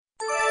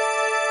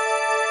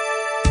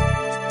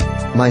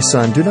My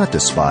son, do not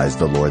despise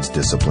the Lord's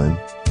discipline.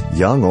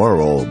 Young or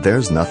old,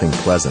 there's nothing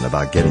pleasant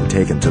about getting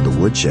taken to the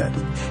woodshed.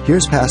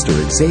 Here's Pastor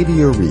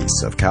Xavier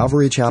Reese of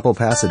Calvary Chapel,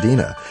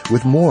 Pasadena,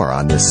 with more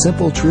on this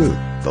simple truth.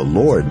 The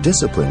Lord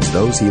disciplines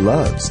those He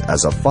loves,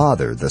 as a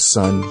father the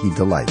son He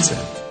delights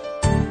in.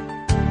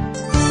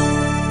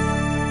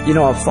 You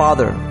know, a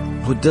father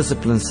who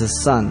disciplines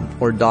his son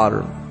or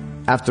daughter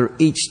after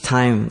each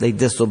time they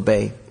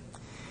disobey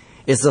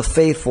is a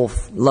faithful,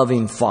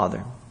 loving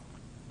father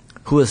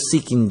who is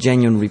seeking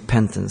genuine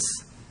repentance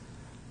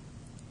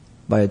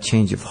by a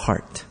change of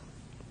heart.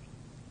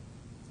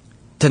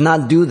 To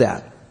not do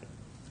that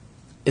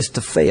is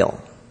to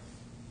fail.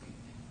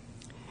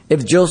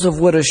 If Joseph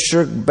would have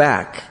shirked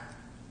back,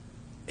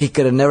 he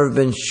could have never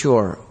been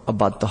sure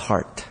about the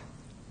heart.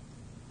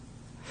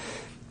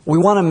 We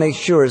want to make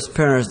sure as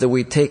parents that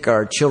we take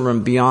our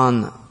children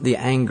beyond the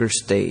anger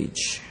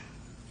stage.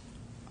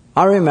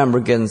 I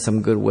remember getting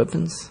some good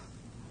whippings.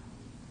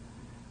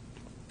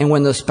 And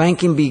when the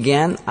spanking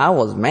began, I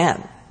was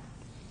mad.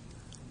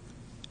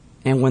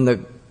 And when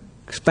the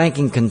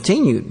spanking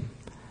continued,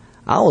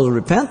 I was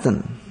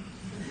repentant.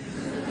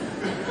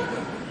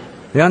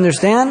 You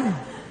understand?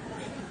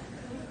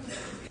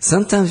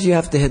 Sometimes you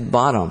have to hit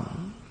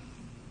bottom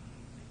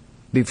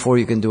before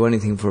you can do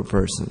anything for a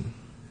person.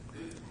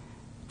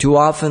 Too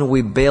often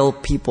we bail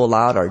people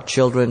out, our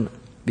children,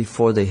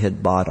 before they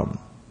hit bottom,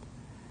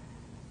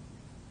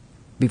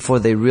 before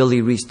they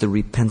really reach the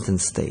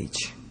repentance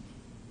stage.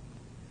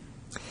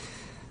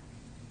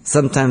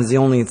 Sometimes the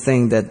only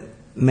thing that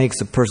makes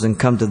a person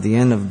come to the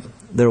end of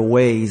their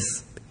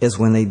ways is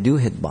when they do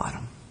hit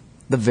bottom,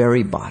 the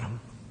very bottom.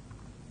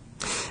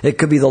 It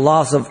could be the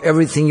loss of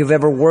everything you've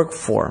ever worked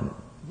for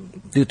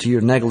due to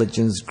your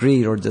negligence,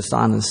 greed, or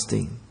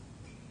dishonesty.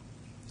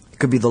 It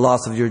could be the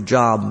loss of your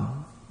job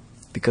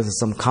because of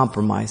some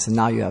compromise, and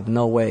now you have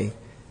no way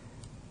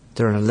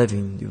to earn a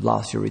living. You've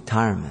lost your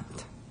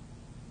retirement.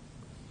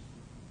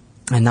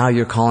 And now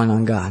you're calling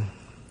on God.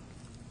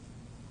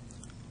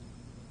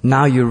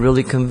 Now you're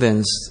really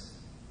convinced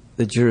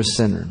that you're a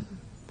sinner.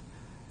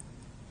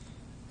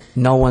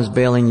 No one's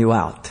bailing you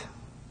out.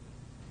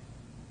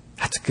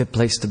 That's a good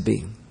place to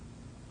be.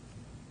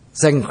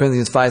 2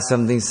 Corinthians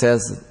 5:17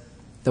 says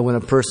that when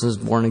a person is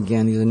born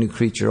again, he's a new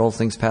creature. All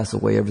things pass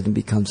away, everything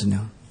becomes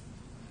new.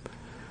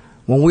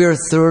 When we are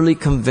thoroughly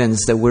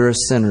convinced that we're a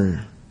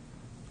sinner,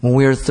 when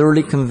we are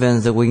thoroughly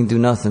convinced that we can do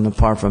nothing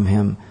apart from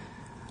Him,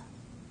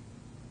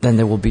 then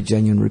there will be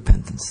genuine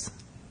repentance.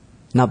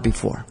 Not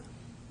before.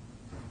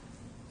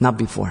 Not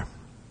before.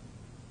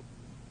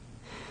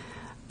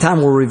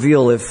 Time will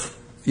reveal if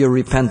your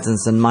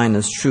repentance and mine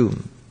is true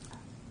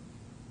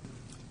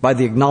by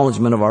the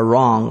acknowledgement of our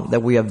wrong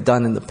that we have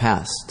done in the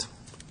past.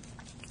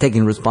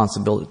 Taking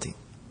responsibility.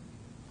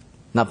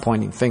 Not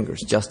pointing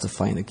fingers,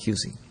 justifying,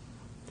 accusing.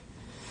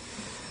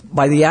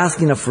 By the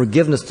asking of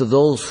forgiveness to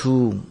those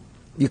who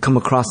you come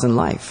across in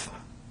life.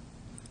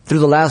 Through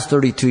the last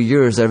 32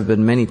 years, there have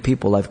been many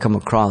people I've come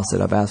across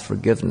that I've asked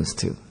forgiveness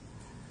to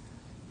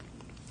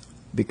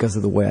because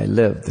of the way I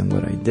lived and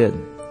what I did.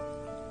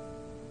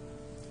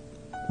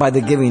 By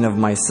the giving of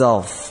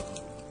myself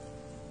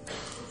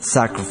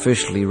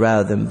sacrificially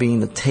rather than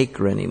being a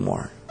taker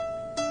anymore.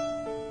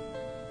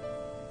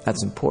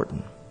 That's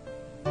important.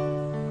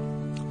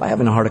 By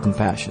having a heart of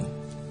compassion.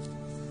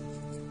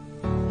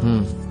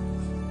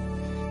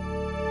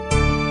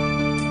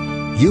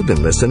 You've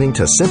been listening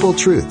to Simple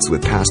Truths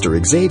with Pastor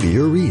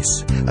Xavier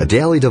Reese, a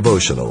daily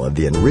devotional of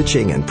the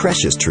enriching and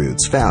precious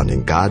truths found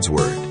in God's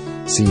Word.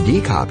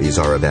 CD copies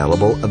are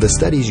available of the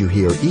studies you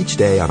hear each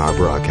day on our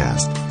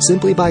broadcast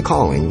simply by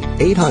calling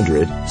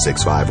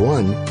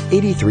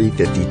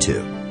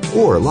 800-651-8352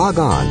 or log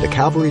on to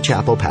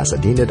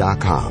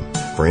CalvaryChapelPasadena.com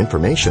for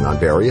information on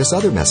various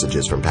other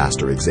messages from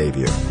Pastor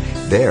Xavier.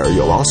 There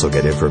you'll also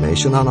get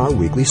information on our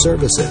weekly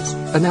services,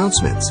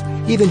 announcements,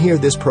 even hear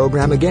this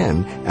program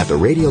again at the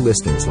radio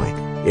listings link.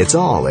 It's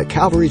all at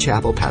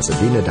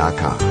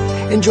CalvaryChapelPasadena.com.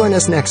 And join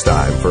us next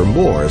time for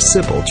more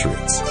Simple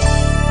Truths.